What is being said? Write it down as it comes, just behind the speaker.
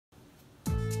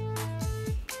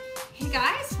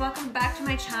guys, welcome back to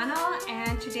my channel,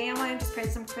 and today I wanted to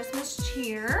spread some Christmas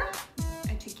cheer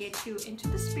and to get you into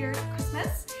the spirit of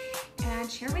Christmas and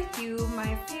share with you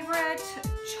my favorite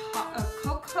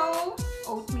cocoa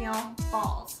oatmeal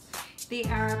balls. They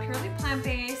are purely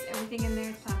plant-based, everything in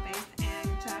there is plant-based, and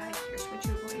here's what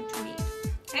you're going to need.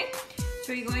 Okay,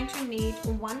 so you're going to need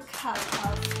 1 cup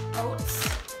of oats.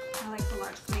 I like the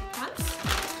large flaked ones.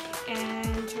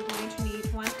 And you're going to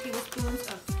need 1 tablespoon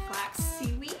of flax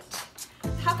seaweed,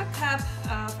 half a cup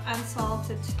of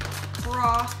unsalted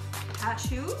raw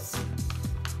cashews,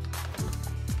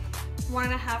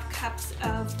 1.5 cups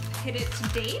of pitted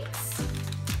dates,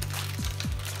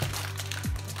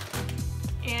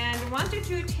 and 1 to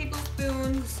 2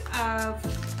 tablespoons of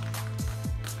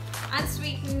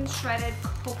unsweetened shredded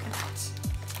coconut.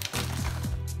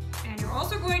 And you're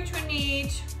also going to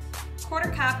need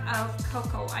 1/4 cup of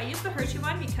cocoa. I use the Hershey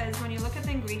one because when you look at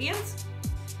the ingredients,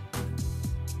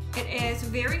 it is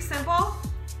very simple,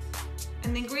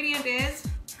 and the ingredient is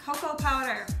cocoa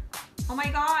powder. Oh my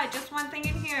god, just one thing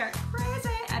in here, crazy,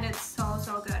 and it's so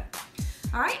good.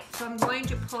 All right, so I'm going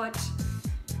to put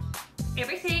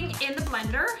everything in the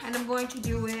blender, and I'm going to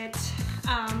do it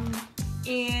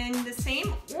in the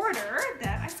same order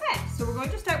that I said. So we're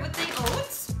going to start with the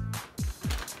oats.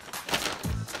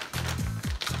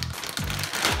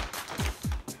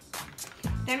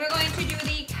 Then we're going to do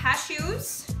the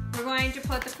cashews. We're going to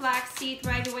put the flax seed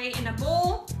right away in a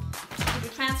bowl. We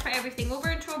transfer everything over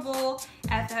into a bowl,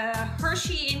 add the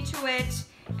Hershey into it,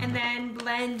 and then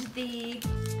blend the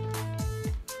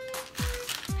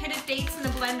pitted dates in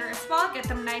the blender as well. Get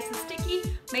them nice and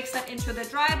sticky. Mix that into the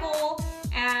dry bowl,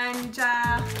 and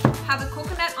have a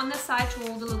coconut on the side to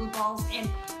roll the little balls in.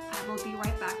 I will be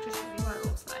right back to show you what it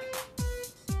looks like.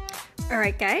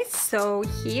 Alright guys, so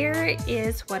here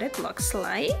is what it looks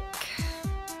like.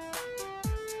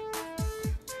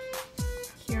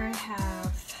 Here I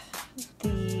have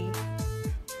the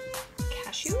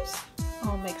cashews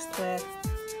all mixed with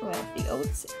the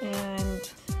oats and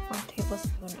 1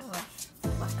 tablespoon of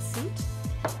flaxseed.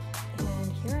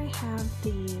 And here I have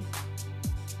the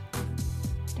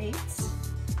dates.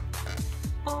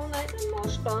 All nice and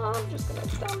mushed up. I'm just gonna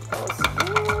dump those.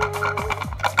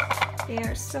 They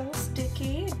are so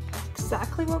sticky,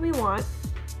 exactly what we want.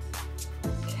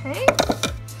 Okay,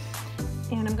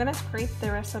 and I'm gonna scrape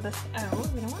the rest of this out.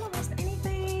 We don't want to waste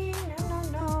anything,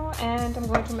 no. And I'm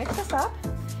going to mix this up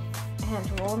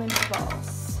and roll them into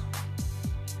balls.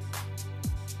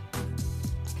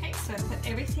 Okay, so I put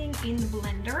everything in the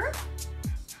blender,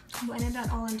 blended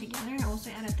that all in together. I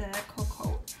also added the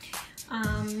cocoa.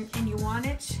 And you want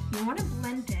to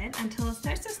blend it until it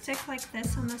starts to stick like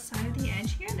this on the side of the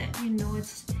edge here, that you know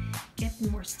it's getting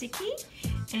more sticky.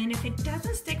 And if it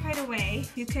doesn't stick right away,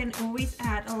 you can always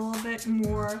add a little bit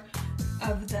more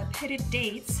of the pitted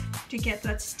dates to get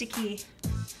that stickiness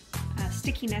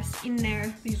in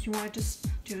there, because you want it just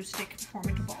to stick and form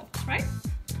into balls, right?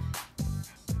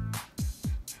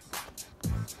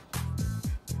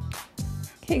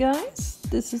 Okay guys,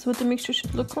 this is what the mixture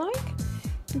should look like.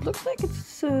 It looks like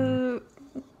it's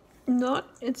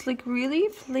it's like really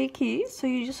flaky, so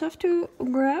you just have to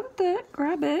grab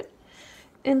it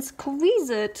and squeeze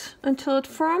it until it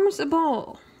forms a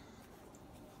ball.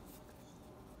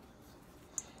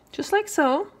 Just like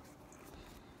so.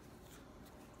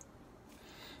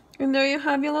 And there you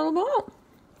have your little ball.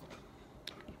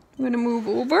 I'm gonna move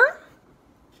over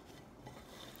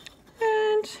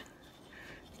and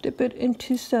dip it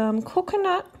into some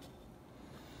coconut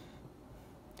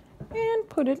and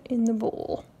put it in the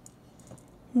bowl.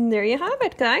 And there you have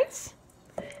it, guys.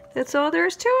 That's all there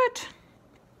is to it.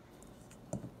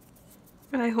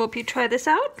 I hope you try this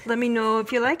out. Let me know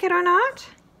if you like it or not.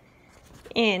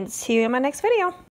 And see you in my next video.